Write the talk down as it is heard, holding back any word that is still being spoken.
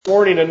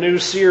Morning a new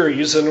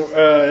series, and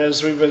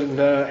as we've been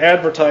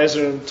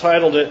advertising and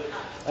titled it,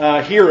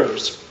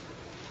 Heroes.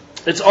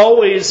 It's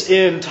always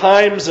in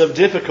times of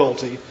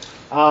difficulty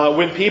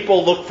when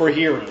people look for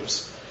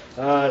heroes.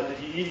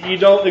 You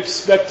don't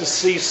expect to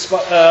see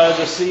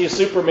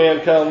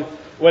Superman come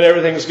when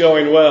everything's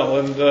going well,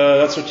 and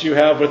that's what you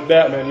have with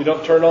Batman. You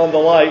don't turn on the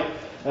light,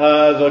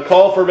 the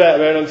call for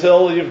Batman,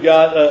 until you've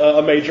got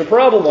a major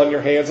problem on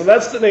your hands, and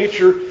that's the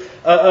nature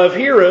of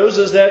heroes,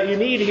 is that you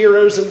need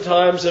heroes in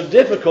times of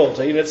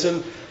difficulty. And it's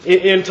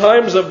in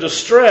times of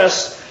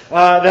distress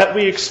that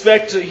we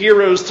expect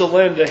heroes to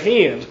lend a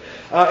hand.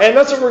 And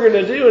that's what we're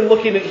going to do in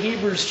looking at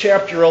Hebrews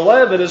chapter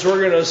 11, is we're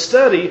going to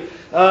study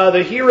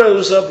the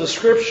heroes of the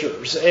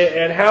Scriptures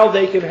and how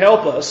they can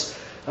help us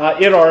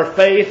in our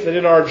faith and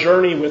in our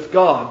journey with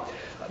God.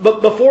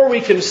 But before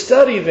we can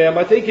study them,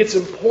 I think it's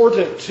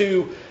important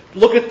to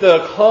look at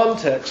the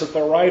context that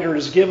the writer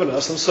has given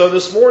us. And so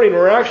this morning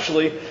we're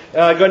actually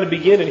going to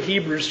begin in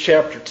Hebrews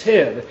chapter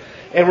 10.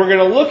 And we're going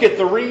to look at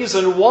the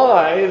reason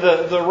why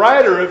the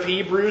writer of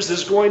Hebrews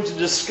is going to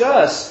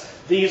discuss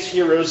these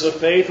heroes of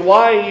faith,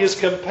 why he is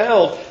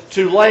compelled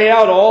to lay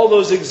out all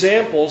those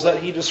examples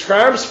that he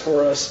describes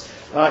for us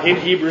in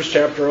Hebrews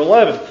chapter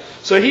 11.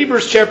 So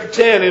Hebrews chapter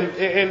 10,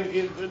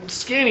 and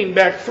scanning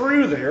back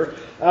through there,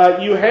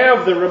 you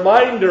have the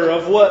reminder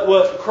of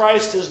what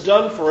Christ has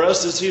done for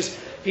us, as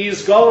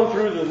He's gone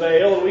through the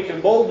veil, and we can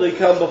boldly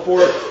come before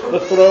the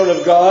throne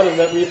of God, and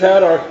that we've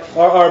had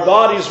our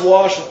bodies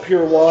washed with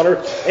pure water.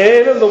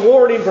 And in the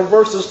warning from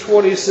verses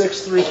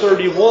 26 through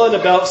 31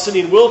 about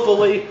sinning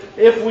willfully,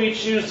 if we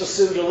choose to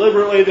sin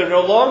deliberately, there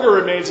no longer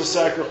remains a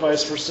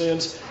sacrifice for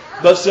sins,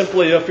 but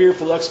simply a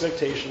fearful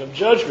expectation of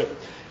judgment.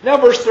 Now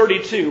verse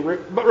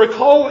 32, but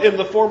recall in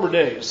the former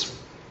days,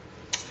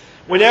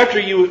 when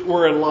after you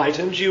were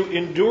enlightened, you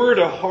endured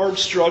a hard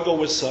struggle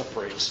with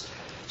sufferings,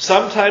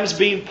 sometimes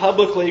being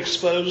publicly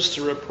exposed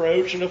to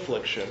reproach and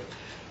affliction,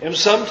 and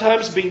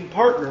sometimes being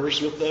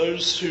partners with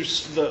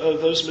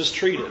those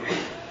mistreated.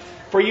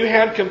 For you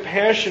had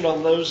compassion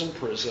on those in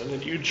prison,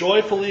 and you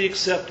joyfully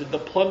accepted the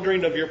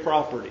plundering of your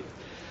property,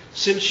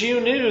 since you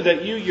knew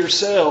that you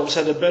yourselves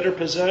had a better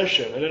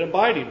possession and an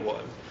abiding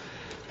one.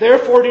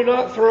 Therefore do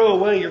not throw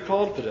away your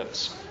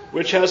confidence,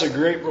 which has a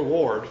great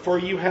reward, for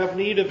you have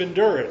need of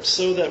endurance,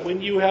 so that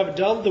when you have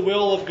done the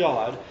will of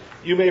God,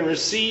 you may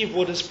receive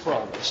what is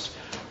promised.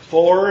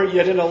 For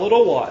yet in a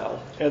little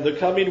while, and the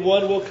coming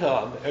one will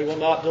come, and will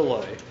not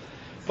delay.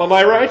 But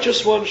my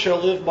righteous one shall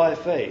live by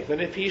faith,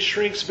 and if he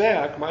shrinks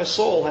back, my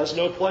soul has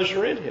no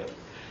pleasure in him.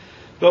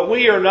 But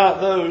we are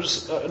not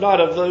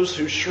of those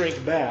who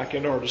shrink back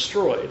and are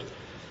destroyed,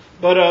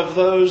 but of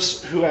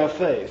those who have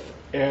faith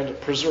and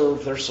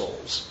preserve their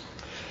souls.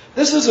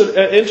 This is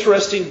an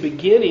interesting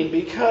beginning,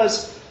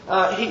 because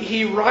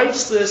he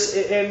writes this,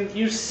 and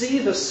you see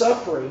the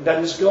suffering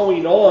that is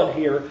going on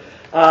here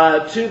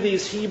to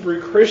these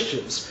Hebrew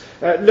Christians.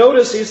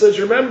 Notice he says,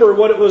 remember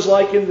what it was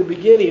like in the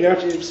beginning,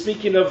 after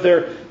speaking of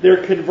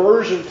their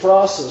conversion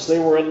process. They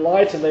were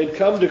enlightened, they'd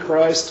come to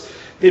Christ,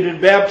 they'd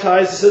been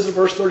baptized. It says in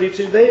verse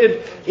 32, they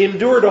had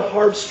endured a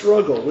hard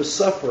struggle with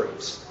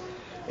sufferings.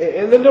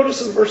 And then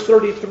notice in verse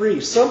 33,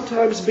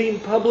 sometimes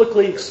being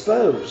publicly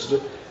exposed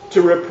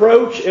to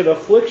reproach and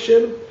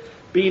affliction,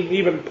 being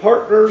even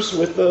partners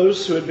with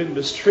those who had been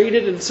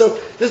mistreated. And so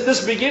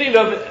this beginning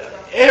of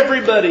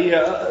everybody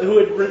who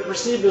had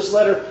received this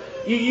letter,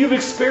 you've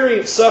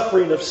experienced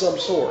suffering of some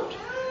sort.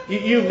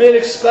 You've been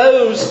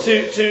exposed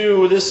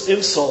to these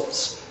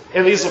insults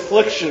and these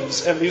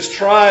afflictions and these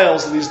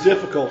trials and these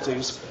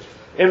difficulties.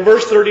 In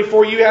verse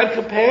 34, you had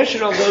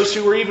compassion on those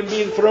who were even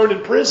being thrown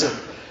in prison.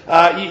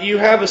 You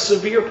have a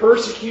severe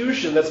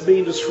persecution that's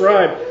being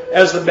described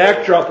as the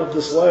backdrop of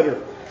this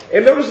letter.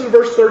 And notice in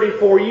verse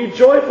 34, you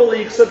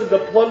joyfully accepted the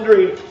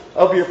plundering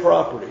of your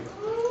property.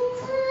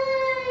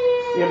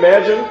 Can you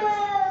imagine?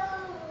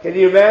 Can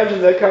you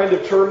imagine that kind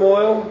of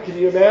turmoil? Can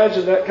you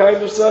imagine that kind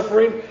of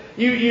suffering?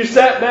 You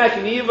sat back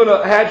and even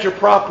had your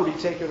property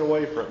taken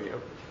away from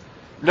you,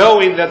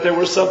 knowing that there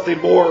was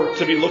something more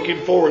to be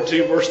looking forward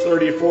to. Verse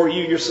 34,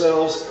 you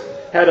yourselves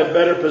had a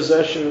better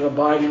possession and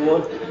abiding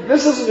one.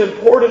 This is an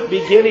important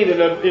beginning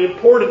and an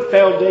important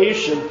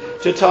foundation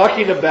to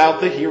talking about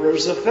the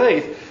heroes of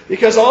faith.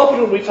 Because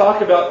often when we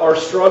talk about our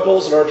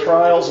struggles and our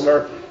trials and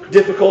our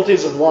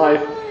difficulties of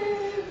life,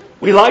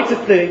 we like to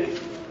think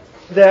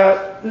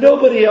that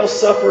nobody else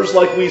suffers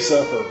like we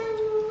suffer.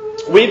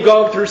 We've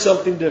gone through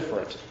something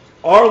different.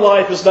 Our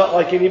life is not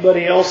like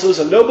anybody else's,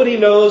 and nobody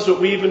knows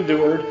what we've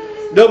endured.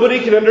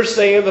 Nobody can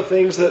understand the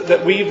things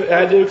that we've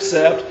had to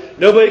accept.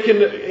 Nobody can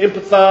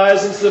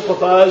empathize and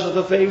sympathize with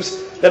the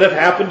things that have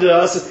happened to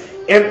us.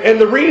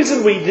 And the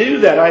reason we do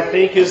that, I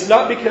think, is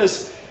not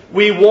because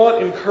we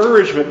want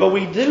encouragement, but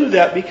we do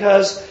that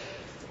because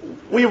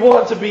we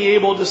want to be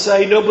able to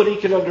say nobody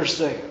can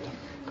understand.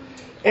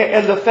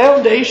 And the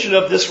foundation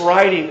of this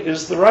writing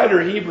is the writer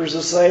of Hebrews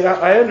is saying,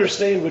 I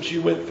understand what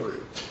you went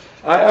through.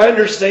 I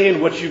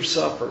understand what you've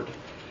suffered.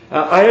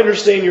 I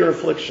understand your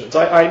afflictions.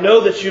 I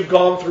know that you've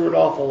gone through an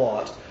awful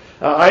lot.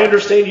 I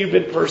understand you've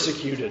been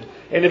persecuted.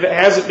 And if it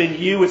hasn't been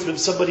you, it's been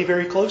somebody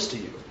very close to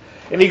you.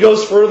 And he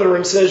goes further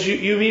and says,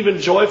 you've even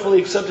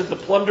joyfully accepted the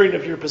plundering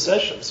of your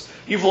possessions.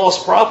 You've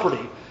lost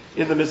property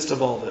in the midst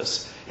of all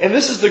this. And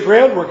this is the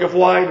groundwork of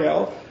why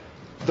now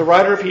the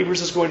writer of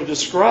Hebrews is going to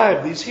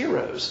describe these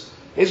heroes.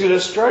 He's going to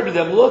describe to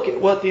them, look at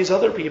what these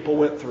other people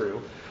went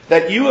through.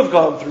 That you have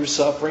gone through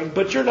suffering,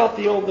 but you're not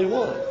the only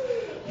one.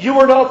 You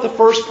are not the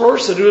first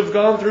person to have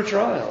gone through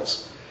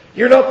trials.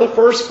 You're not the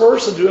first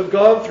person to have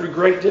gone through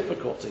great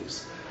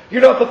difficulties.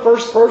 You're not the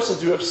first person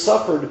to have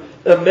suffered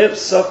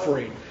immense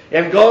suffering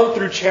and gone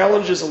through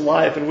challenges in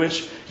life in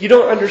which you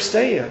don't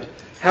understand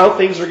how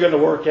things are going to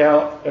work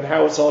out and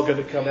how it's all going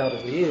to come out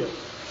in the end.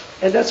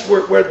 And that's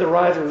where the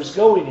writer is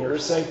going here,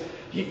 is saying,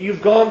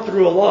 you've gone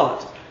through a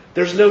lot.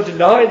 There's no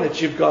denying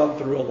that you've gone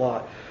through a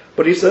lot.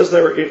 But he says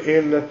there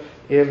in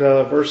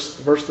verse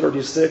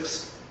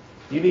 36,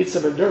 you need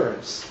some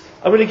endurance.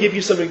 I'm going to give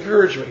you some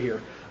encouragement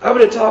here. I'm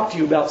going to talk to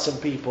you about some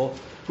people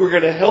who are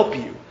going to help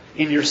you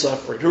in your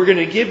suffering, who are going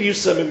to give you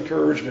some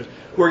encouragement,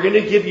 who are going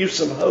to give you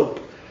some hope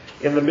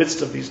in the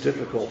midst of these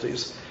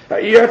difficulties.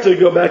 You have to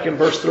go back in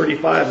verse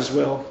 35 as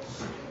well.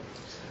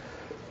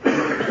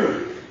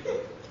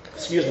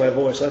 Excuse my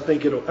voice. I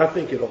think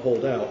it'll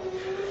hold out.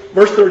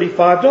 Verse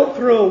 35, don't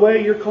throw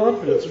away your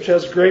confidence, which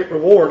has great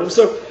reward. And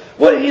so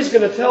what he's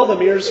going to tell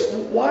them here is,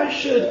 why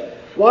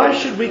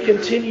should we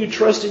continue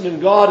trusting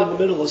in God in the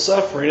middle of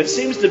suffering? It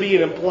seems to be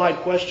an implied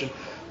question.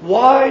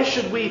 Why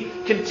should we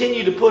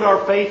continue to put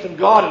our faith in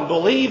God and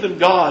believe in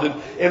God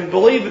and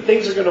believe that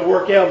things are going to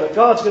work out, that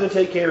God's going to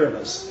take care of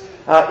us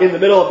in the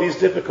middle of these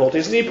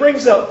difficulties? And he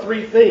brings out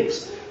three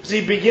things.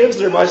 He begins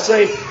there by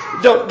saying,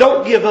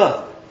 don't give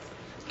up.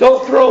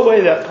 Don't throw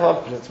away that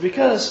confidence,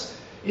 because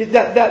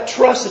that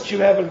trust that you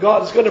have in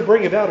God is going to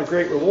bring about a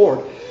great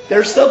reward.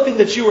 There's something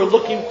that you are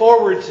looking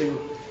forward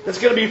to that's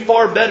going to be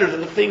far better than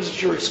the things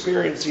that you're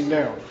experiencing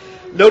now.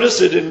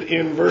 Notice it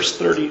in verse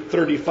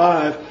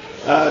 35,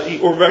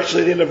 or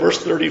actually at the end of verse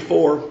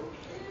 34.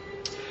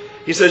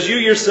 He says, you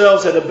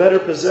yourselves had a better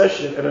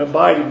possession and an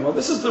abiding one.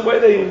 This is the way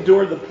they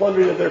endured the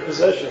plundering of their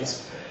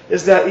possessions.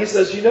 Is that he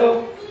says,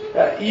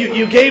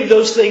 you gave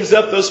those things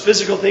up, those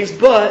physical things,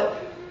 but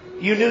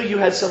you knew you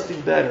had something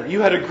better.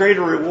 You had a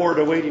greater reward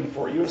awaiting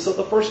for you. And so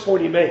the first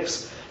point he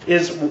makes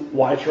is,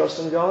 why trust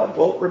in God?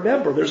 Well,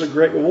 remember, there's a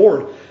great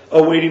reward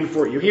awaiting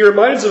for you. He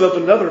reminds them of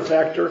another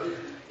factor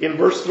in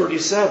verse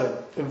 37,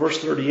 in verse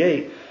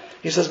 38.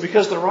 He says,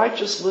 because the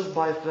righteous live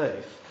by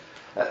faith.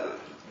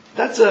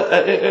 That's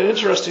an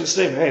interesting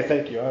statement. Hey,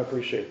 thank you. I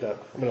appreciate that.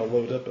 I'm going to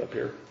load up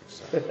here.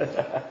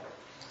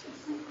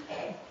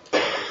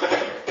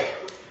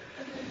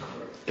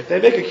 If they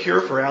make a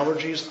cure for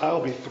allergies,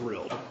 I'll be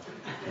thrilled.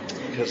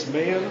 Because,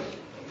 man,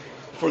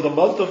 for the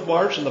month of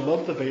March and the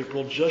month of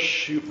April, just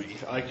shoot me.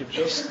 I could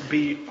just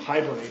be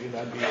hibernating.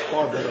 I'd be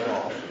far better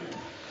off.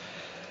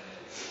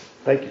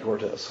 Thank you,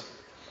 Cortez.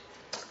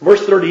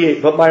 Verse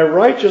 38, but my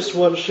righteous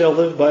one shall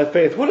live by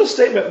faith. What a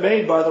statement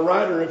made by the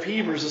writer of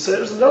Hebrews. It says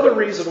there's another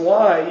reason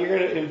why you're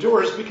going to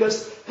endure is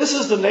because this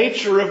is the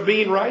nature of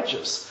being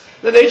righteous.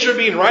 The nature of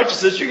being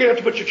righteous is you're going to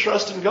have to put your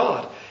trust in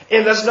God.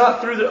 And that's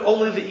not through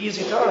only the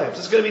easy times.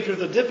 It's going to be through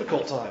the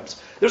difficult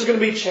times. There's going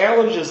to be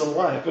challenges in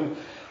life. And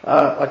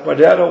like my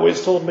dad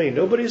always told me,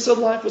 nobody said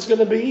life was going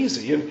to be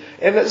easy. And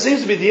that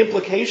seems to be the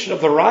implication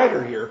of the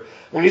writer here.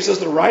 When he says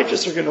the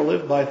righteous are going to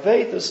live by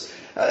faith, is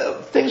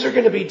things are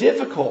going to be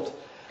difficult.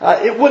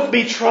 It wouldn't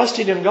be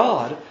trusting in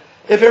God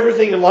if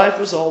everything in life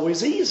was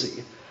always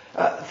easy.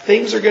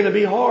 Things are going to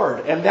be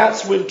hard. And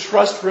that's when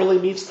trust really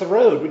meets the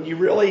road, when you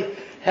really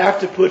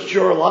have to put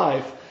your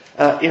life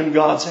in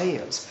God's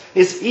hands.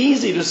 It's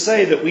easy to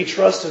say that we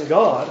trust in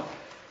God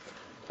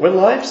when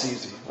life's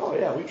easy. Oh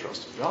yeah, we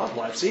trust in God.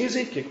 Life's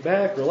easy. Kick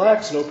back,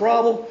 relax, no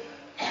problem.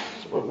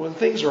 When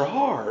things are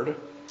hard,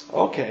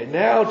 okay,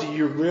 now do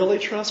you really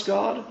trust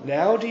God?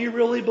 Now do you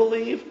really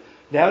believe?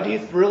 Now do you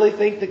really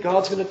think that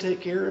God's going to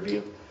take care of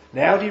you?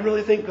 Now do you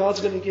really think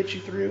God's going to get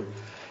you through?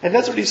 And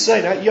that's what he's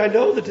saying. I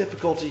know the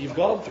difficulty you've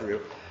gone through.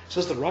 He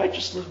says the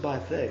righteous live by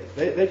faith.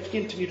 They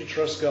continue to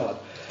trust God.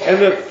 And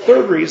the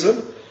third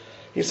reason,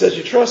 he says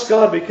you trust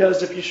God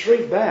because if you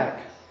shrink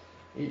back,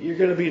 you're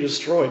going to be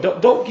destroyed.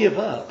 Don't give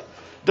up.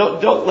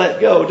 Don't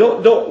let go.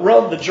 Don't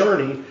run the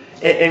journey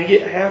and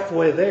get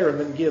halfway there and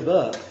then give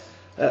up.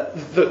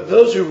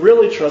 Those who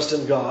really trust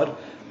in God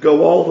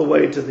go all the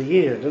way to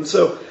the end. And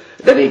so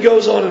then he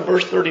goes on in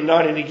verse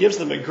 39 and he gives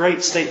them a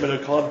great statement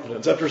of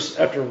confidence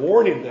after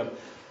warning them.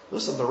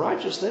 Listen, the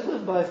righteous, they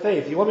live by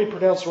faith. You want me to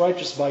pronounce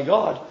righteous by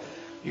God?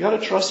 You got to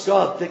trust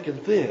God thick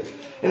and thin.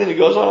 And then he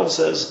goes on and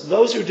says,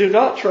 those who do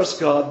not trust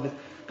God,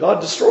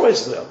 God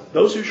destroys them.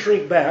 Those who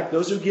shrink back,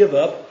 those who give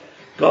up,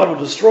 God will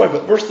destroy.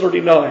 But verse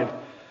 39,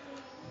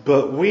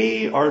 but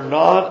we are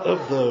not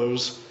of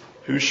those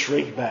who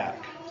shrink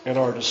back and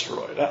are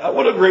destroyed.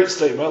 What a great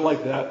statement. I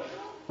like that.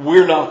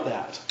 We're not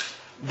that.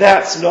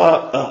 That's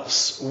not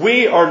us.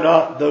 We are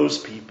not those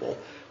people.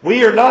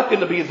 We are not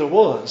going to be the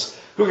ones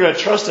who are going to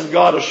trust in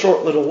God a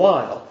short little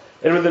while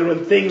And then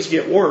when things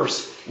get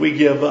worse, we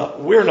give up.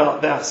 We're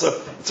not that.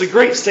 So it's a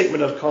great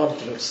statement of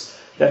confidence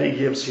that he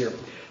gives here.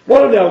 I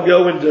want to now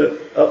go into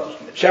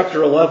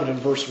chapter 11 and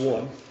verse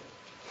 1.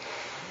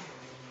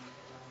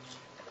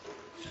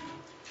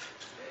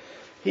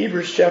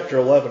 Hebrews chapter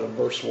 11 and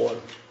verse 1.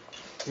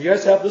 You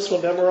guys have this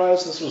one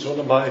memorized? This was one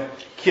of my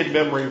kid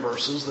memory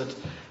verses that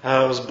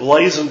was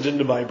blazoned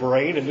into my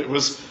brain, and it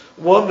was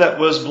one that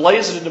was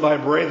blazoned into my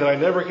brain that I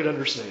never could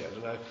understand.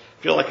 And I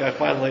feel like I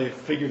finally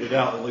figured it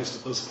out, at least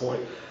at this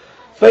point.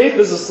 Faith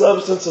is the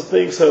substance of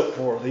things hoped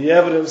for, the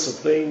evidence of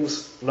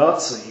things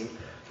not seen.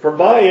 For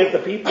by it the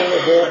people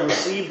of old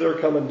received their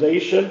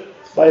commendation.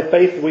 By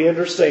faith we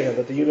understand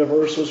that the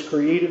universe was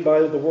created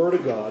by the Word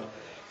of God,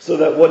 so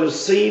that what is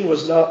seen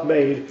was not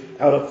made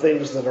out of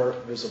things that are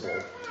visible.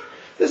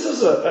 This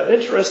is an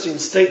interesting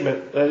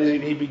statement that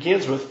he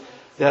begins with,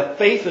 that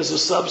faith is the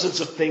substance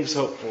of things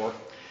hoped for.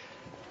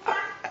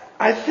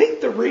 I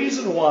think the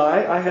reason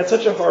why I had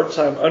such a hard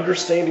time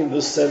understanding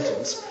this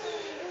sentence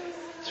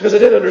is because I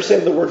didn't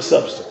understand the word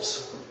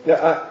substance.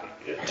 Now,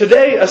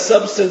 today, a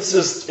substance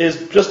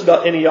is just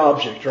about any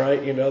object,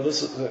 right?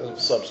 This is a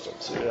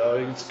substance.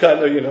 It's kind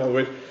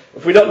of,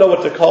 if we don't know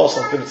what to call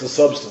something, it's a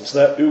substance.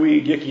 That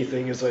ooey gicky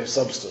thing is a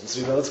substance.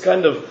 That's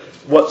kind of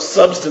what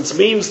substance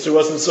means to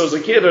us. And so as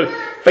a kid,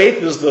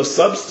 faith is the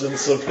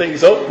substance of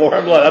things hoped for.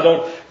 I'm like, I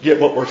don't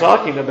get what we're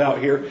talking about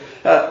here.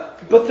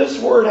 But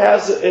this word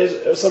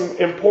has some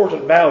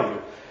important value.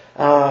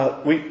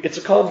 It's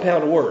a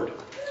compound word.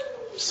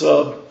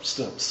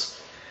 Substance.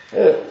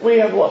 We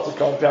have lots of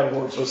compound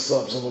words with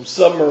subs in them.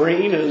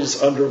 Submarine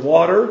is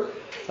underwater.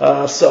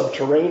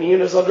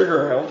 Subterranean is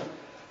underground.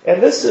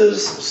 And this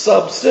is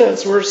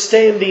substance. We're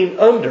standing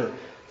under.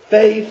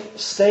 Faith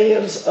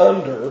stands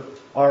under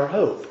our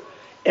hope.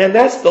 And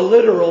that's the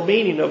literal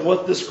meaning of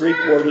what this Greek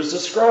word is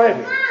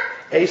describing.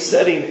 A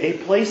setting, a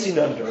placing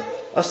under,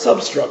 a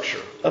substructure,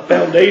 a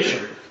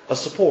foundation, a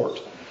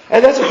support.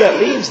 And that's what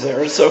that means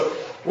there. And so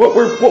what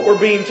we're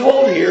being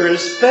told here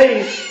is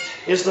faith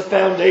is the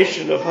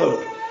foundation of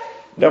hope.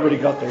 Nobody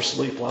got their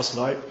sleep last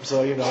night,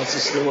 so it's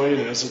just the way it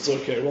is. It's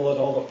okay. We'll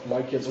let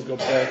my kids will go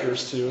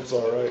Packers too. It's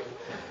all right.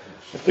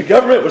 If the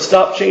government would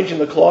stop changing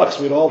the clocks,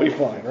 we'd all be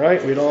fine,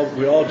 right? We'd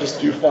all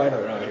just do fine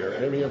around here.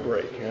 Give me a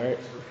break, all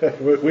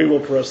right? We will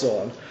press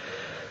on.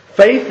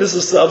 Faith is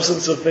the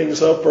substance of things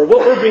hoped for. What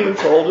we're being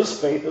told is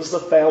faith is the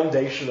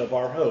foundation of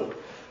our hope.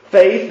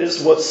 Faith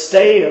is what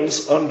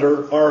stands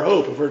under our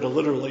hope, if we're to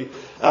literally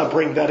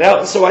bring that out.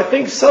 And so I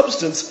think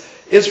substance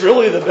is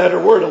really the better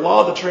word. A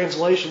lot of the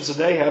translations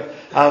today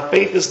have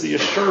faith is the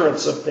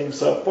assurance of things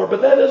hoped for,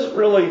 but that doesn't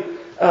really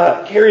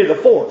carry the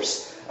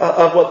force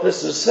of what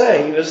this is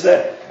saying, is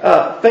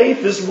that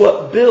faith is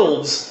what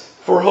builds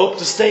for hope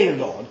to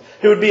stand on.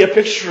 It would be a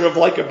picture of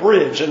like a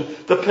bridge, and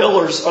the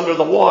pillars under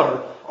the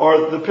water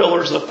are the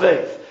pillars of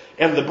faith.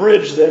 And the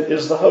bridge then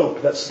is the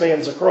hope that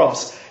spans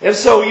across. And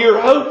so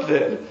your hope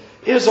then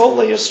is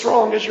only as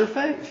strong as your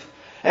faith.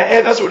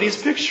 And that's what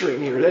he's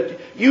picturing here, that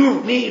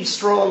you need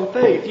strong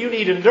faith. You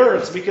need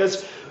endurance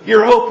because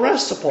your hope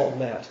rests upon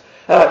that.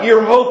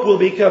 Your hope will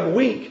become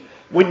weak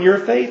when your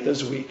faith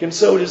is weak. And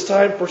so it is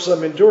time for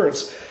some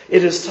endurance.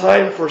 It is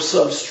time for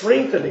some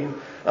strengthening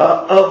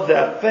of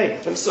that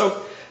faith. And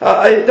so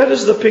that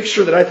is the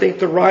picture that I think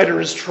the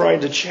writer is trying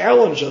to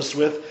challenge us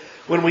with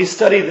when we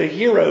study the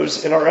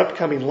heroes in our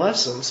upcoming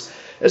lessons,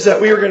 is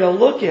that we are going to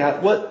look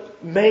at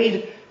what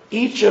made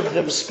each of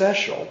them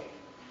special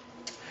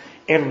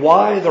and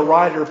why the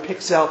writer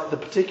picks out the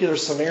particular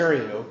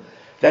scenario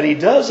that he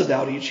does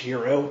about each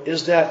hero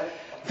is that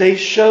they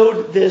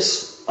showed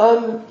this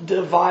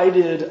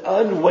undivided,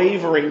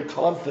 unwavering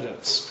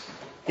confidence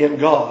in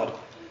God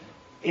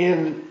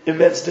in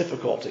immense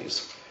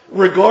difficulties.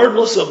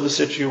 Regardless of the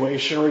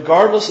situation,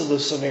 regardless of the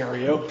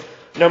scenario,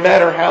 no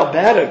matter how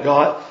bad it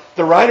got,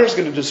 the writer's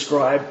going to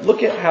describe,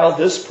 look at how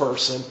this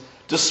person,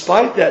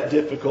 despite that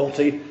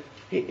difficulty,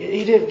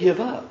 he didn't give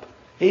up.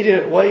 He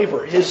didn't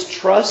waver. His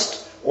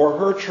trust or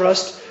her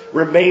trust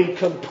remained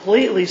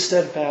completely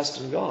steadfast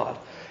in God.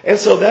 And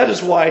so that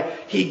is why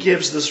he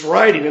gives this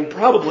writing, and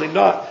probably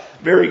not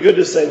very good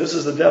to say this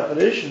is the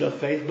definition of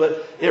faith,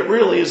 but it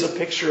really is a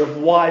picture of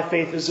why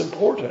faith is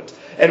important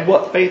and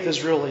what faith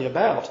is really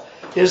about.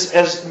 Is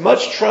as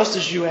much trust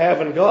as you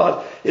have in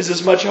God is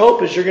as much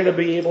hope as you're going to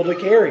be able to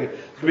carry,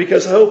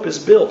 because hope is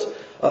built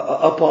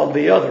upon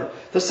the other.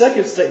 The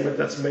second statement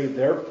that's made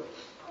there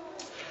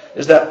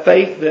is that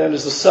faith then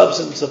is the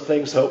substance of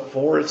things hoped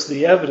for. It's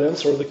the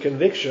evidence or the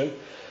conviction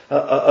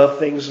of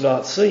things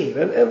not seen.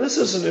 And this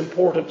is an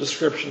important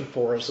description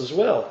for us as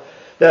well.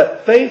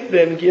 That faith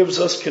then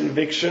gives us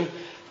conviction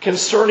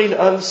concerning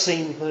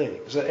unseen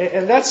things.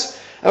 And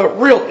that's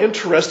real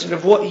interesting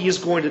of what he is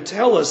going to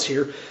tell us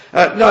here.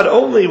 Not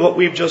only what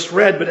we've just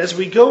read, but as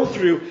we go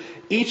through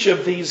each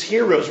of these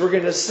heroes, we're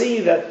going to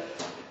see that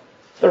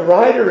the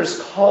writer is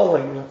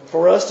calling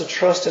for us to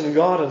trust in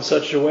God in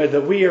such a way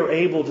that we are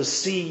able to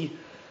see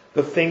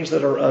the things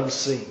that are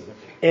unseen.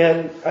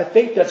 And I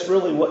think that's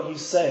really what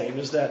he's saying,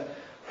 is that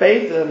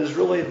faith then is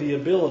really the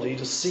ability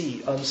to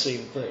see unseen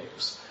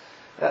things.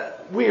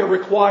 we are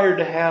required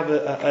to have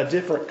a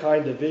different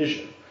kind of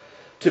vision,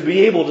 to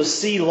be able to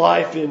see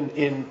life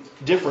in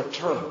different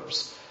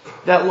terms.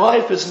 That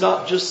life is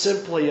not just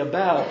simply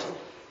about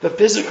the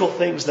physical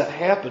things that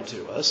happen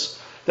to us.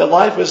 That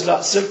life is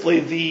not simply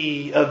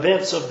the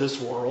events of this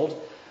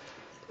world.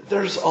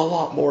 There's a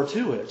lot more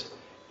to it.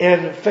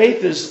 And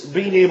faith is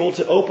being able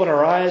to open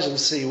our eyes and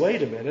see,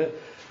 wait a minute,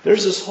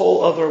 there's this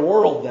whole other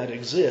world that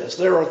exists.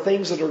 There are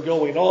things that are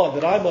going on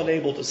that I'm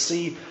unable to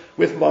see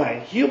with my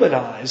human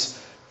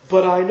eyes,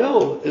 but I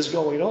know is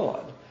going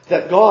on.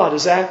 That God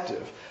is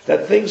active.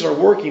 That things are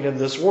working in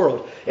this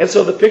world. And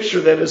so the picture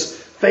then is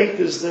faith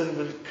is then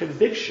the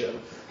conviction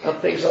of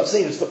things not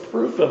seen. It's the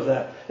proof of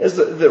that. It's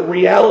the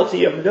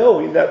reality of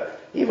knowing that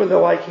even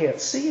though I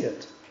can't see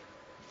it,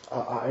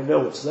 I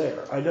know it's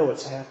there. I know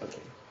it's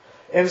happening.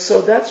 And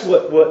so that's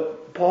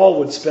what Paul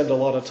would spend a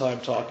lot of time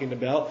talking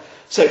about.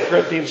 2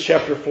 Corinthians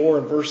chapter 4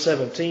 and verse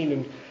 17.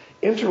 And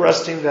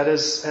interesting that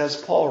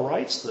as Paul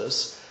writes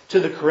this to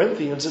the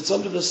Corinthians, it's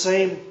under the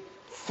same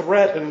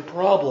threat and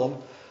problem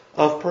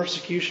of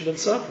persecution and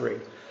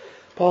suffering.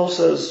 Paul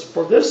says,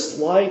 "For this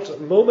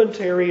light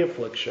momentary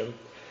affliction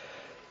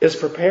is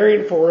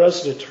preparing for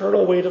us an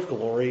eternal weight of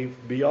glory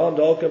beyond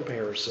all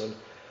comparison,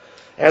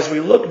 as we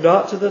look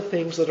not to the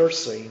things that are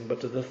seen,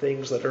 but to the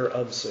things that are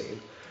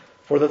unseen.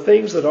 For the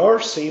things that are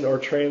seen are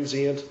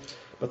transient,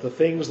 but the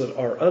things that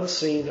are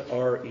unseen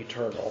are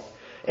eternal."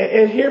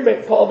 And here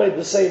Paul made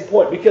the same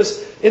point,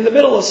 because in the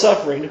middle of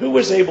suffering, who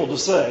was able to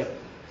say,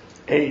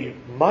 a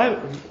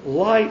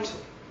light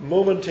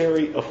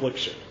momentary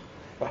affliction?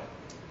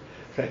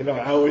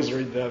 I always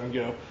read that and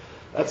go,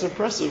 that's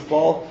impressive,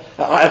 Paul.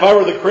 If I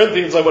were the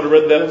Corinthians, I would have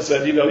read that and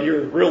said,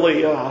 you're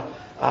really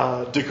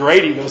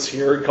degrading us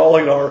here and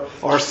calling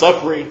our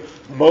suffering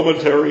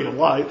momentary and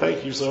light.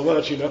 Thank you so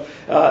much.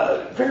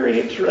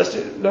 Very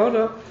interesting.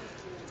 No.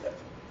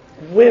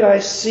 When I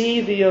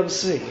see the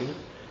unseen,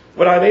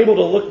 when I'm able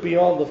to look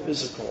beyond the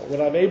physical, when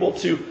I'm able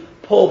to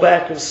pull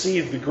back and see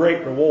the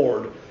great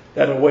reward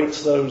that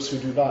awaits those who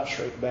do not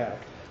shrink back,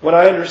 when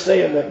I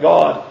understand that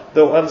God,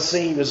 though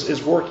unseen,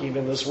 is working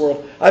in this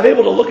world, I'm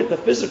able to look at the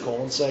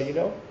physical and say,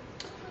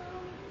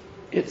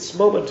 it's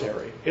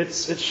momentary.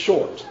 It's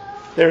short.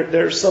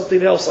 There's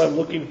something else I'm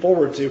looking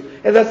forward to.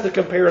 And that's the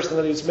comparison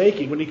that he's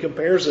making when he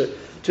compares it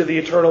to the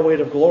eternal weight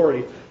of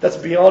glory. That's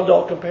beyond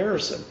all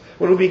comparison.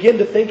 When we begin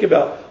to think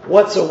about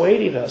what's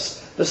awaiting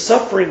us, the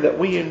suffering that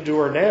we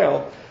endure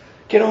now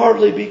can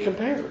hardly be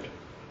compared.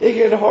 It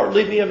can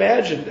hardly be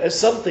imagined as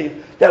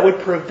something that would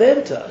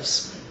prevent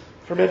us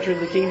from entering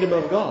the kingdom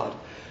of God.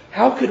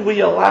 How could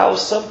we allow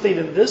something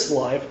in this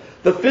life,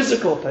 the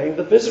physical thing,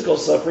 the physical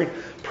suffering,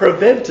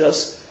 prevent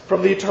us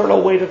from the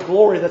eternal weight of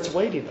glory that's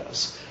waiting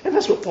us? And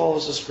that's what Paul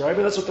is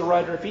describing. That's what the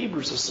writer of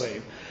Hebrews is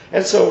saying.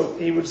 And so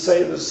he would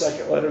say in the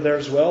second letter there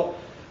as well,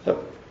 that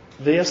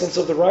the essence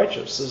of the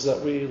righteous is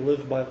that we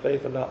live by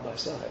faith and not by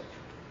sight.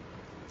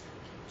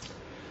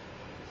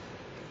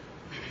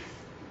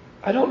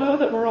 I don't know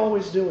that we're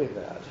always doing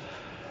that.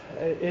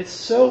 It's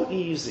so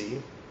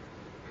easy.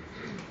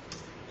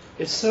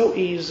 It's so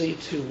easy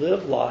to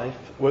live life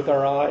with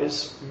our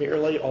eyes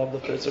merely on the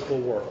physical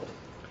world.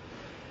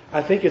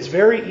 I think it's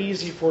very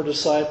easy for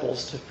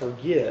disciples to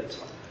forget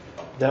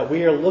that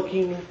we are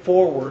looking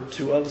forward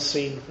to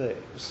unseen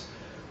things.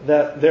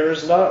 That there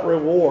is not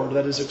reward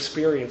that is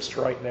experienced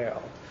right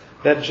now.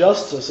 That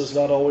justice is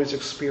not always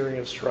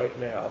experienced right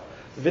now.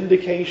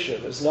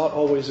 Vindication is not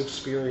always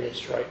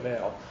experienced right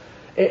now.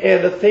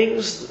 And the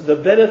things, the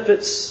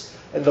benefits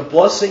and the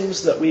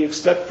blessings that we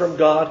expect from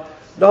God,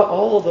 not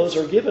all of those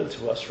are given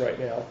to us right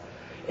now.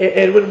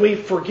 And when we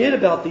forget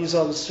about these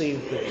unseen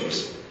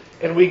things,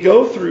 and we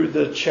go through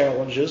the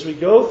challenges, we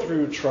go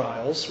through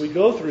trials, we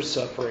go through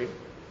suffering,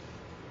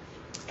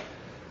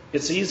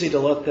 it's easy to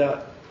let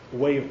that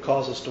wave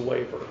cause us to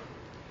waver.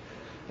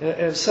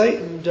 And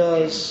Satan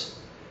does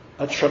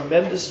a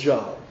tremendous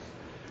job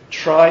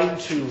trying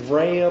to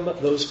ram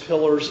those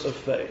pillars of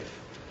faith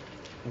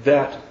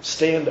that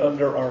stand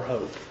under our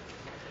hope.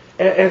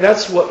 And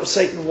that's what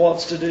Satan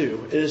wants to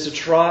do, is to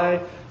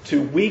try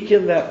to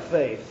weaken that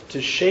faith,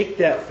 to shake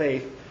that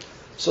faith,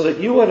 so that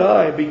you and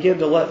I begin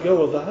to let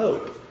go of the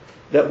hope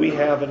that we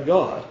have in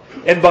God.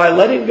 And by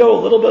letting go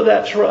a little bit of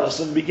that trust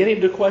and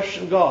beginning to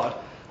question God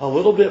a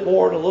little bit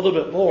more and a little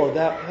bit more,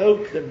 that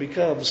hope then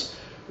becomes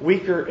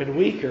weaker and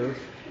weaker.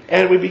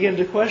 And we begin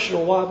to question,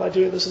 well, why am I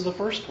doing this in the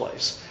first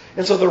place?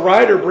 And so the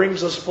writer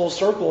brings us full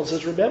circle and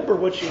says, remember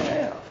what you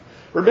have.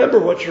 Remember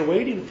what you're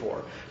waiting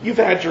for. You've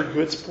had your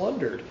goods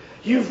plundered.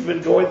 You've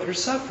been going through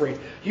suffering.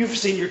 You've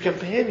seen your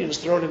companions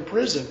thrown in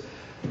prison.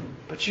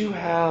 But you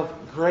have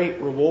great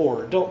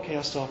reward. Don't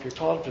cast off your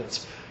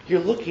confidence.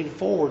 You're looking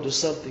forward to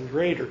something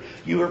greater.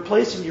 You are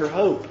placing your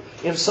hope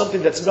in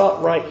something that's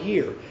not right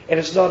here. And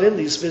it's not in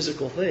these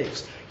physical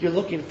things. You're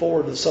looking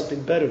forward to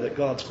something better that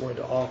God's going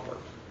to offer.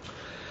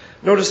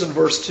 Notice in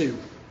verse 2.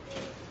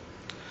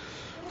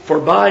 For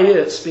by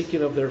it,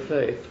 speaking of their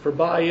faith, for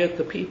by it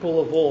the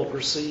people of old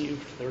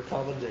received their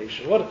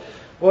commendation.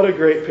 What a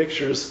great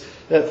picture. Is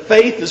that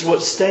faith is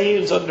what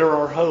stands under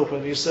our hope.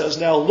 And he says,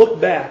 now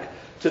look back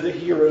to the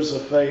heroes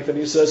of faith. And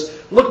he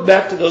says, look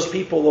back to those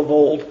people of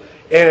old,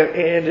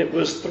 and it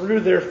was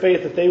through their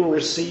faith that they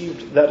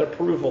received that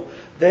approval.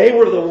 They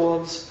were the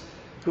ones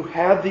who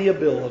had the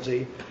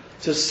ability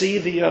to see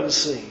the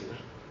unseen.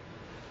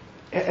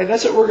 And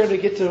that's what we're going to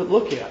get to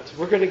look at.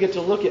 We're going to get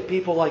to look at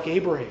people like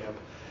Abraham.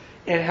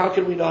 And how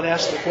can we not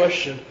ask the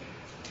question,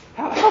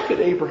 how could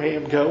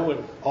Abraham go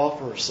and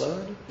offer a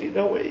son?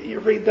 You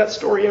read that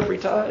story every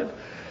time,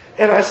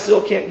 and I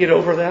still can't get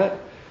over that.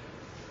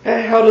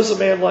 And how does a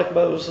man like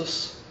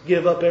Moses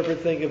give up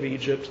everything of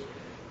Egypt,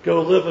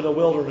 go live in a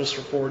wilderness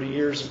for 40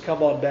 years, and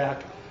come on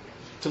back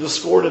to the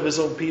scorn of his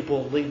own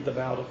people and lead them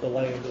out of the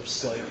land of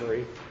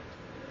slavery?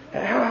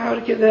 How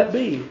can that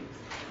be?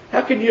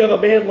 How can you have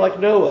a man like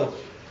Noah,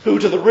 who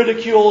to the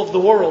ridicule of the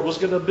world was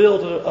going to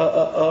build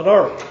an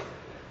ark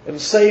and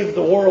save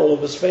the world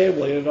of his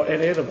family and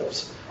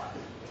animals?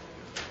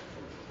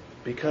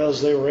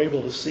 Because they were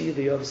able to see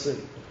the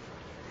unseen.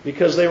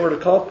 Because they were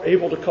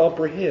able to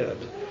comprehend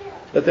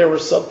that there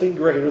was something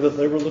greater that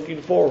they were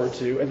looking forward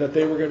to, and that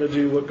they were going to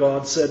do what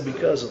God said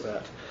because of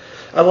that.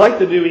 I like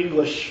the New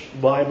English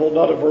Bible,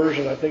 not a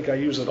version I think I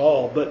use at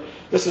all, but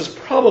this is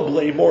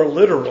probably more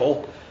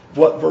literal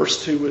what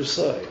verse 2 is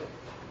saying.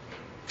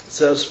 It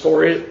says,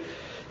 for it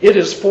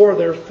is for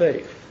their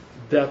faith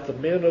that the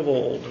men of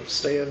old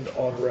stand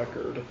on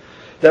record.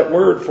 That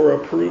word for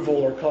approval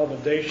or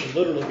commendation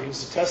literally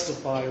means to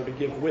testify or to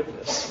give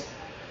witness.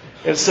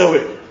 And so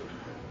it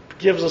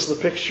gives us the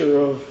picture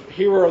of,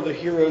 here are the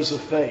heroes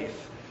of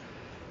faith.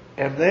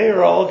 And they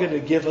are all going to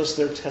give us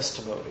their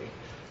testimony.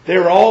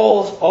 They're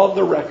all on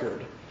the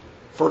record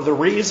for the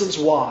reasons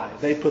why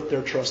they put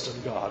their trust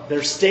in God.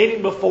 They're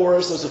standing before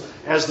us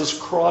as this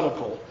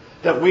chronicle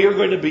that we are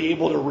going to be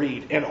able to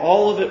read. And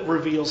all of it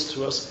reveals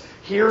to us,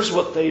 here's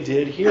what they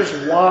did, here's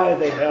why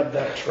they had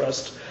that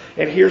trust,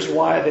 and here's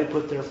why they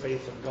put their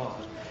faith in God.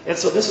 And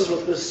so this is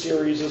what this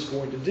series is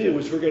going to do,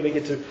 is we're going to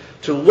get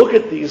to look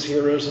at these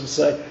heroes and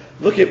say,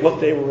 look at what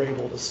they were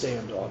able to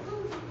stand on.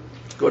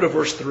 Go to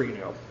verse 3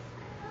 now.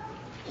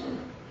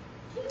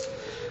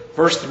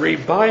 Verse 3,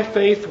 by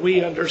faith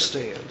we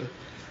understand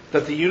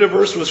that the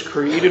universe was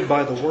created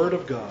by the Word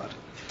of God,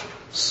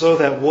 so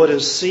that what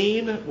is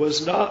seen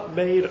was not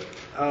made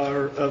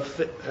out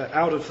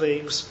of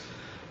things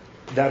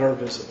that are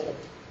visible.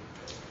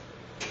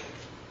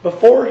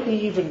 Before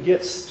he even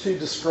gets to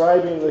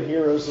describing the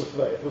heroes of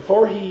faith,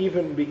 before he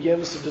even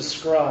begins to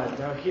describe,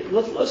 now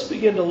let's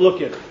begin to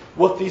look at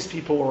what these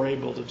people were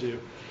able to do.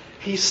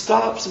 He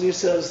stops and he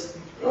says,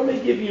 let me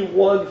give you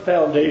one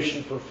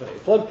foundation for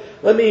faith.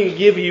 Let me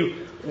give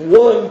you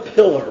one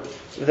pillar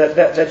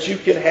that you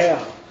can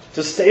have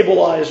to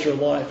stabilize your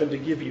life and to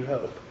give you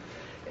hope.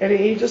 And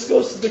he just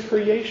goes to the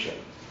creation.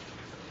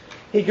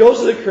 He goes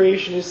to the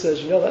creation and he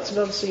says, that's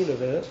an unseen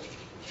event.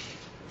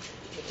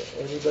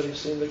 Anybody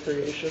seen the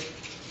creation?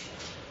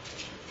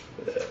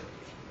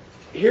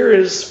 Here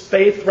is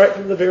faith right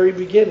from the very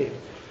beginning.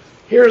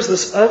 Here is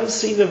this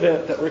unseen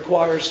event that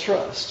requires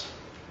trust.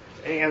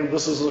 And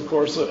this is, of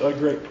course, a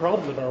great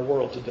problem in our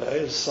world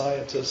today, as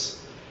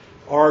scientists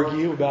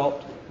argue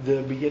about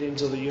the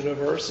beginnings of the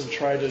universe and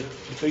try to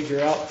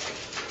figure out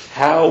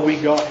how we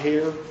got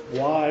here,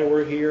 why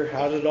we're here,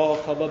 how did it all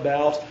come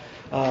about,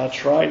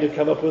 trying to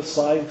come up with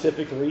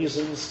scientific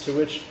reasons, to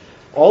which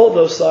all of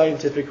those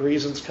scientific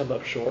reasons come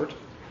up short.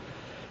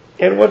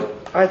 And what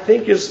I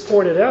think is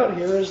pointed out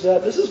here is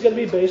that this is going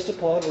to be based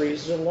upon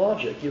reason and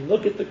logic. You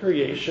look at the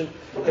creation,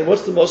 and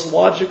what's the most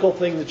logical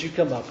thing that you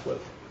come up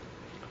with?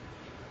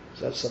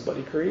 Is that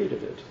somebody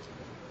created it.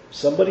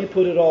 Somebody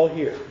put it all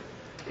here.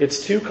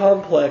 It's too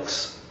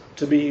complex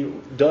to be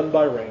done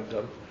by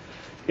random.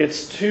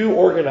 It's too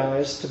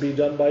organized to be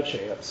done by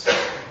chance.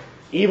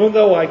 Even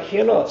though I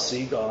cannot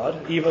see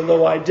God, even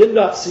though I did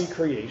not see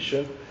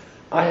creation,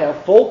 I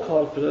have full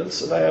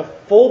confidence and I have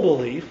full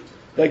belief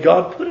that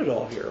God put it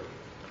all here.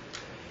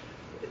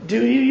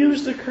 Do you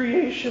use the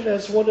creation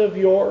as one of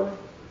your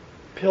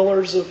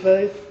pillars of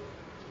faith?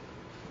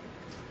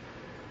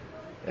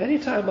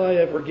 Anytime I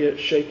ever get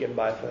shaken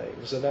by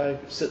things, and I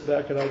sit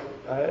back and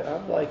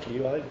I'm like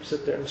you, I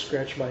sit there and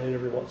scratch my head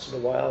every once in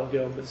a while and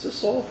go, is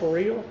this all for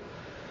real?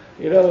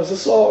 Is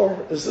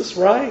this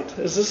right?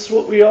 Is this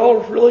what we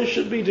all really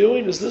should be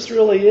doing? Is this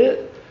really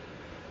it?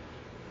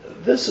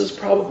 This is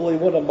probably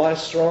one of my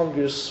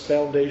strongest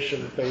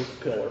foundation faith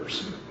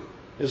pillars,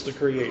 is the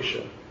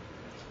creation.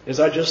 Is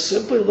I just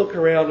simply look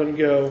around and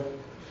go,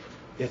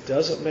 it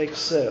doesn't make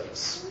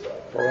sense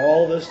for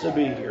all this to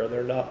be here and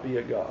there not be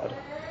a God.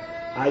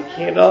 I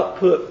cannot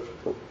put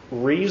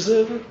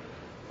reason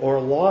or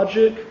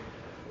logic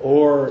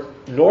or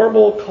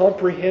normal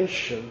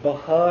comprehension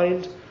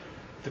behind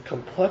the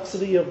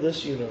complexity of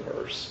this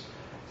universe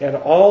and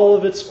all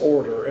of its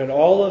order and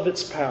all of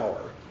its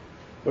power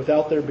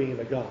without there being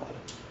a God.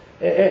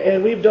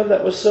 And we've done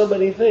that with so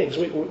many things.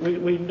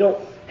 We don't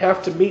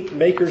have to meet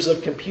makers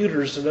of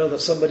computers to know that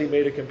somebody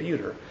made a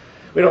computer.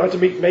 We don't have to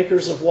meet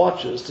makers of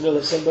watches to know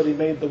that somebody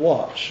made the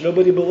watch.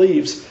 Nobody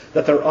believes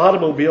that their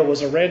automobile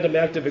was a random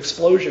act of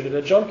explosion in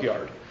a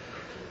junkyard.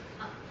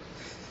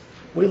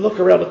 we look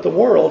around at the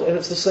world and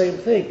it's the same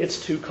thing.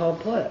 It's too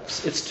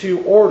complex. It's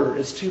too ordered.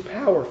 It's too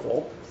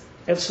powerful.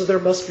 And so there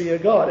must be a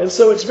God. And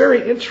so it's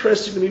very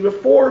interesting to me,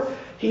 before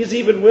he's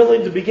even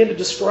willing to begin to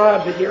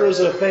describe the heroes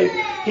of faith,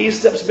 he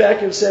steps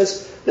back and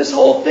says, this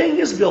whole thing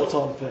is built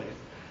on faith.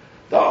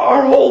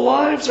 Our whole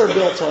lives are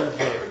built on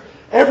faith.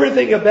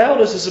 Everything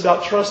about us is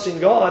about trusting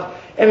God.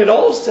 And it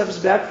all steps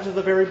back to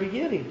the very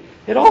beginning.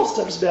 It all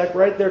steps back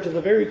right there to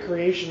the very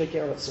creation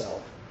account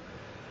itself.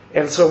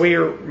 And so we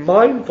are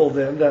mindful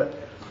then that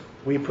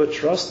we put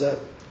trust that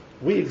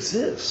we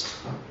exist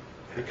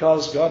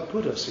because God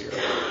put us here.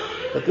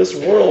 That this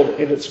world,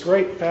 in its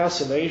great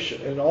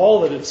fascination and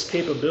all that its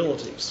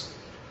capabilities,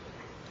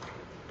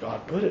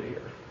 God put it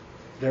here.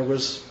 There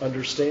was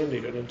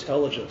understanding and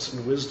intelligence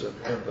and wisdom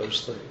in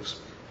those things.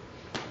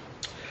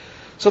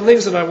 Some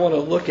things that I want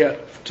to look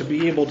at to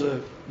be able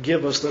to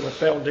give us then a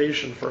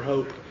foundation for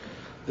hope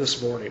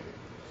this morning.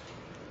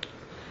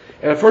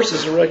 And first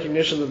is a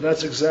recognition that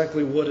that's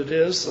exactly what it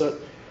is. That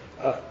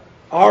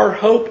our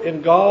hope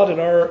in God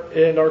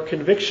and our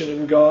conviction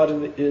in God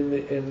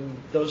in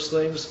those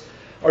things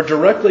are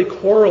directly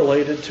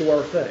correlated to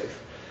our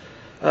faith.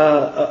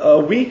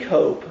 A weak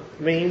hope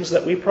means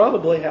that we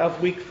probably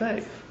have weak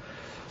faith,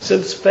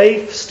 since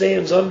faith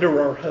stands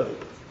under our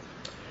hope.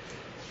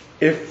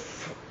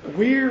 If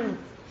we're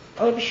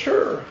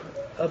unsure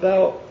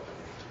about,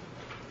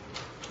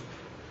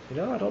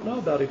 I don't know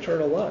about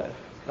eternal life,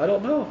 I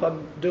don't know if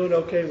I'm doing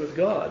okay with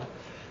God,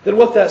 then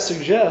what that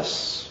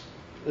suggests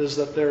is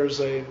that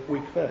there's a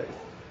weak faith.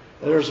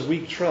 There's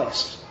weak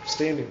trust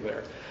standing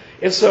there.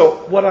 And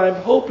so what I'm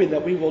hoping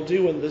that we will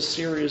do in this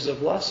series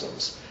of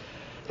lessons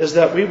is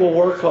that we will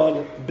work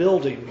on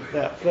building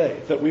that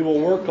faith, that we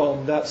will work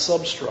on that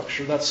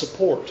substructure, that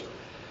support.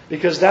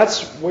 Because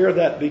that's where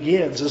that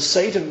begins. As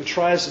Satan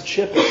tries to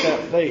chip at that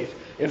faith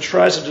and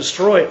tries to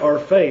destroy our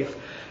faith,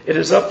 it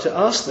is up to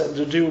us then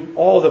to do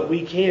all that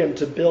we can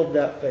to build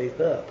that faith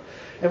up.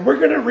 And we're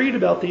going to read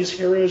about these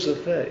heroes of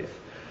faith.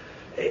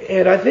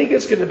 And I think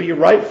it's going to be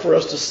right for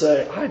us to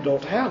say, I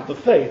don't have the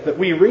faith that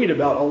we read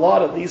about a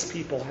lot of these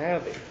people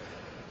having.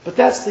 But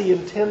that's the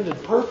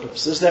intended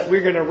purpose, is that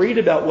we're going to read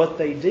about what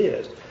they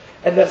did.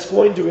 And that's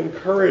going to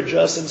encourage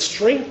us and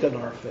strengthen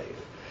our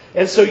faith.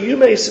 And so you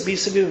may be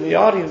sitting in the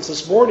audience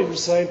this morning and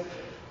saying,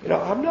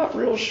 I'm not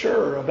real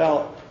sure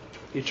about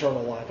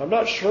eternal life. I'm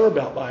not sure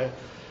about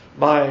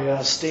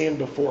my stand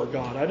before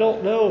God. I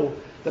don't know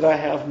that I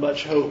have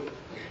much hope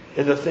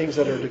in the things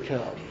that are to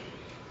come.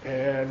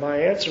 And my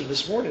answer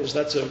this morning is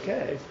that's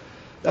okay.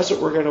 That's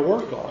what we're going to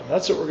work on.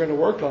 That's what we're going to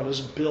work on,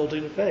 is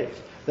building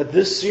faith. That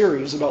this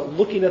series about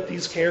looking at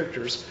these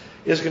characters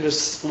is going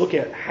to look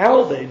at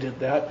how they did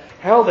that,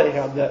 how they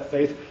had that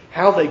faith,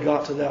 how they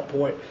got to that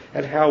point,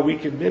 and how we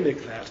can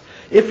mimic that.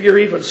 If you're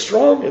even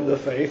strong in the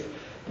faith,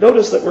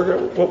 notice that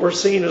what we're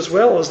seeing as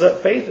well is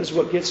that faith is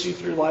what gets you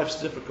through life's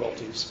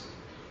difficulties.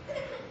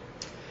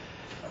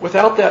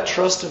 Without that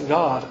trust in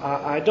God,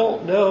 I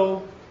don't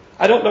know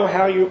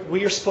how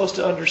we are supposed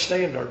to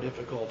understand our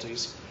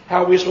difficulties,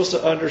 how we're supposed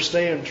to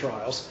understand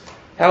trials,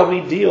 how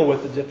we deal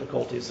with the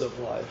difficulties of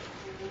life.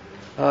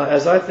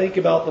 As I think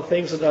about the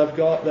things that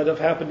have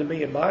happened to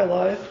me in my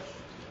life,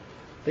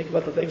 think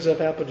about the things that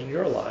have happened in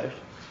your life.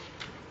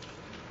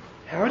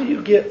 How do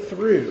you get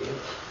through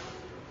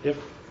if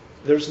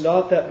there's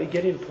not that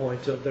beginning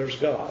point of there's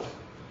God?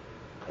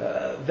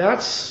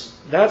 That's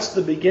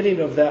the beginning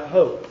of that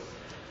hope.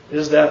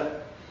 Is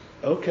that,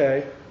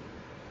 okay,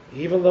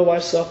 even though I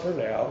suffer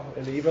now,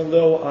 and even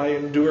though I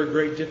endure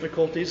great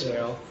difficulties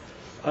now,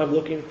 I'm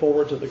looking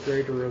forward to the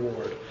greater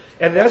reward.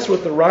 And that's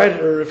what the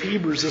writer of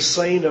Hebrews is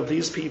saying of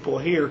these people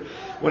here,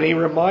 when he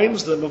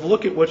reminds them of,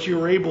 look at what you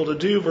were able to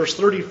do, verse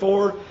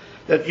 34,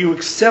 that you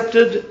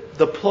accepted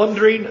the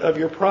plundering of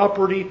your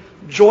property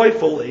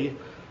joyfully,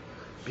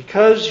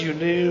 because you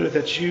knew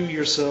that you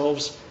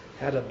yourselves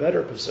had a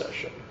better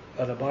possession,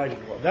 an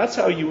abiding one. That's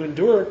how you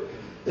endure,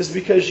 is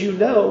because you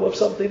know of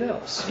something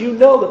else. You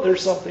know that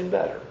there's something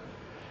better.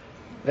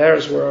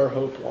 There's where our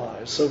hope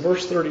lies. So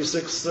verse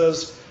 36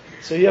 says,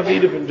 so you have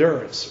need of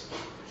endurance.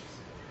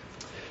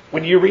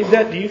 When you read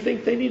that, do you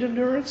think they need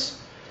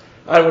endurance?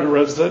 I would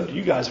have said,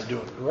 you guys are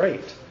doing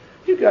great.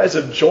 You guys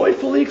have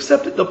joyfully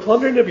accepted the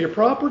plundering of your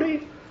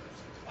property?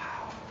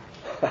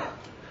 Wow.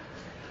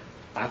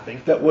 I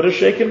think that would have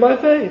shaken my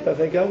faith. I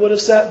think I would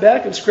have sat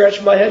back and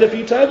scratched my head a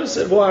few times and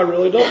said, well, I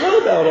really don't know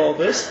about all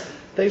this.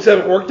 Things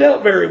haven't worked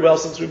out very well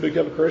since we've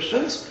become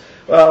Christians.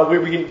 We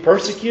were getting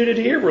persecuted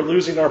here. We're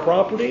losing our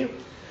property.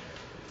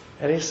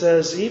 And he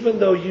says, even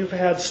though you've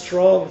had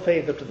strong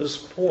faith up to this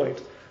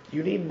point,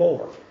 you need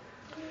more.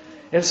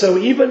 And so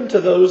even to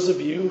those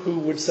of you who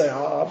would say,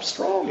 I'm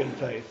strong in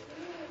faith,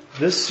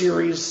 this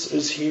series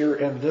is here,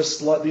 and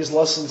these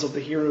lessons of the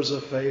heroes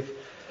of faith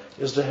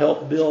is to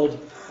help build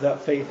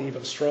that faith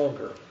even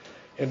stronger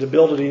and to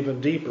build it even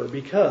deeper,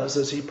 because,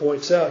 as he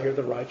points out here,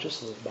 the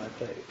righteous live by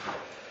faith.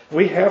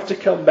 We have to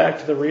come back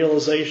to the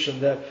realization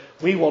that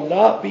we will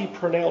not be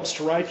pronounced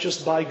righteous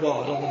by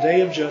God on the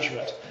day of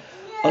judgment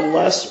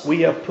unless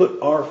we have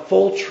put our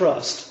full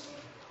trust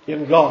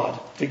in God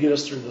to get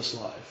us through this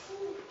life.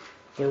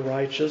 The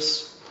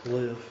righteous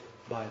live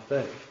by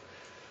faith.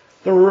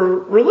 The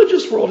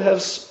religious world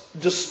has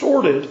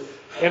distorted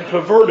and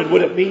perverted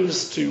what it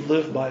means to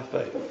live by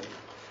faith.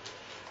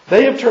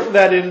 They have turned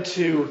that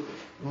into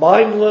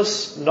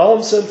mindless,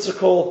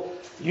 nonsensical,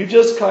 you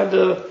just kind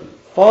of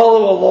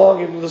follow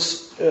along in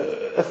this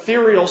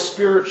ethereal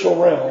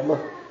spiritual realm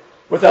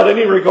without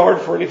any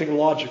regard for anything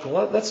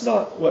logical. That's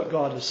not what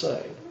God is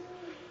saying.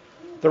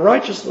 The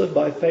righteous live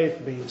by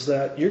faith means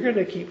that you're going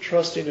to keep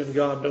trusting in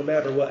God no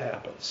matter what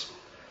happens.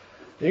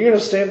 You're going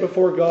to stand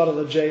before God on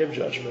the day of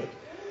judgment,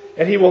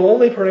 and He will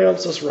only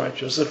pronounce us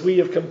righteous if we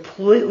have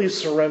completely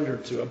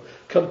surrendered to Him,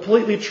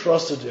 completely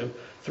trusted Him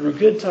through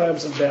good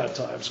times and bad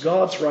times.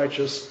 God's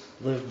righteous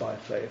live by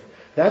faith.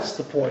 That's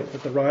the point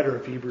that the writer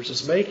of Hebrews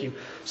is making.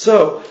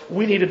 So,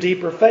 we need a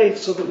deeper faith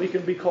so that we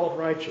can be called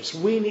righteous.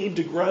 We need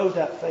to grow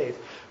that faith.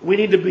 We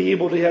need to be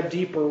able to have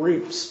deeper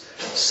roots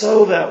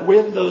so that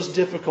when those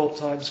difficult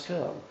times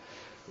come,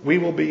 we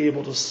will be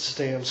able to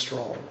stand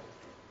strong.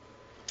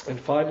 And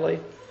finally,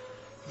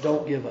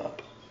 don't give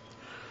up.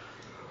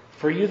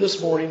 For you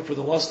this morning, for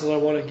the lesson that I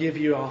want to give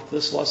you off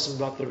this lesson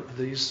about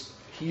these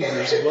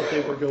Hebrews and what they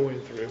were going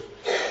through,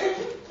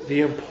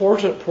 the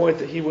important point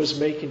that he was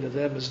making to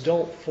them is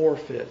don't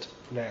forfeit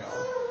now.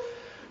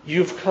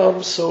 You've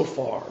come so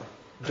far.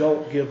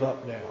 Don't give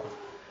up now.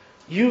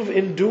 You've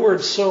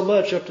endured so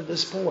much up to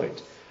this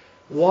point.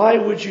 Why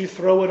would you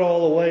throw it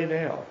all away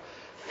now?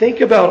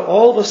 Think about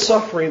all the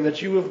suffering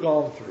that you have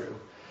gone through.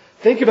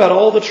 Think about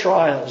all the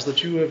trials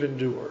that you have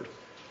endured.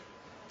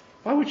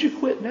 Why would you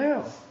quit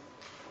now?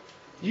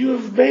 You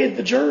have made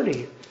the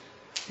journey.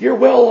 You're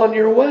well on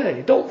your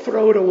way. Don't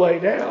throw it away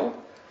now.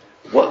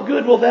 What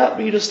good will that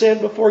be to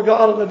stand before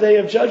God on the day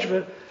of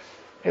judgment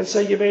and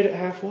say you made it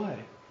halfway?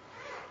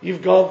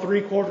 You've gone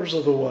 3/4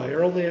 of the way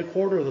or only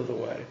 1/4 of the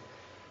way.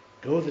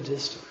 Go the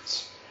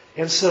distance.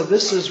 And so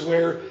this is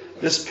where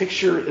this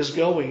picture is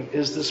going,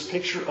 is this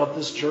picture of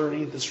this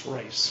journey, this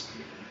race.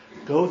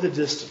 Go the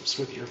distance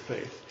with your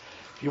faith.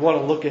 If you want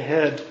to look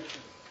ahead,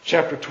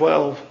 chapter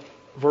 12,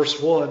 verse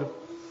 1,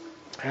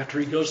 after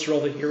he goes through all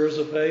the heroes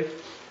of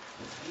faith.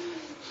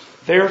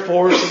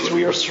 Therefore, since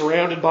we are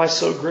surrounded by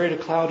so great a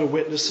cloud of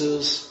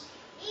witnesses,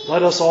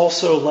 let us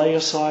also lay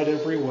aside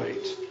every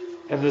weight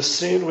and the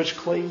sin which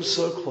clings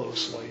so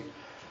closely,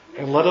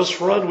 and let us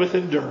run with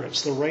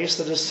endurance the race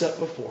that is set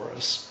before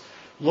us,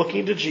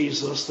 looking to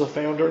Jesus, the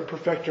founder and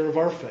perfecter of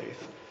our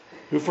faith,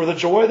 who for the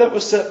joy that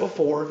was set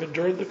before him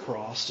endured the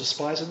cross,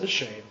 despising the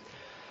shame,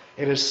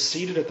 and is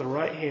seated at the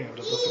right hand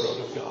of the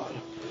throne of God.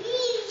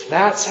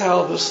 That's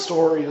how this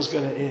story is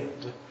going to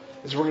end.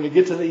 Is we're going to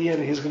get to the end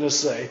and he's going to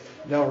say,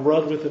 now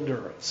run with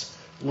endurance.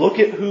 Look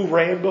at who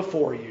ran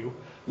before you.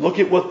 Look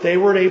at what they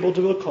were able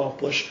to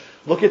accomplish.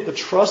 Look at the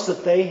trust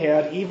that they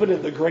had even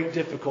in the great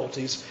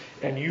difficulties.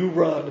 And you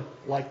run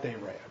like they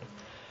ran.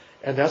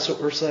 And that's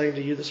what we're saying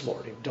to you this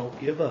morning.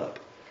 Don't give up.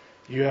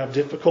 You have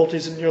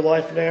difficulties in your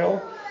life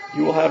now.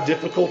 You will have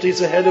difficulties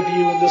ahead of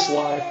you in this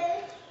life.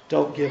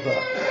 Don't give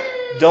up.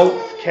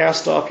 Don't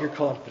cast off your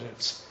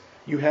confidence.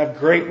 You have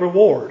great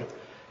reward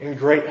and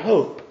great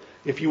hope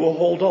if you will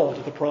hold on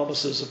to the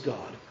promises of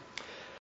God.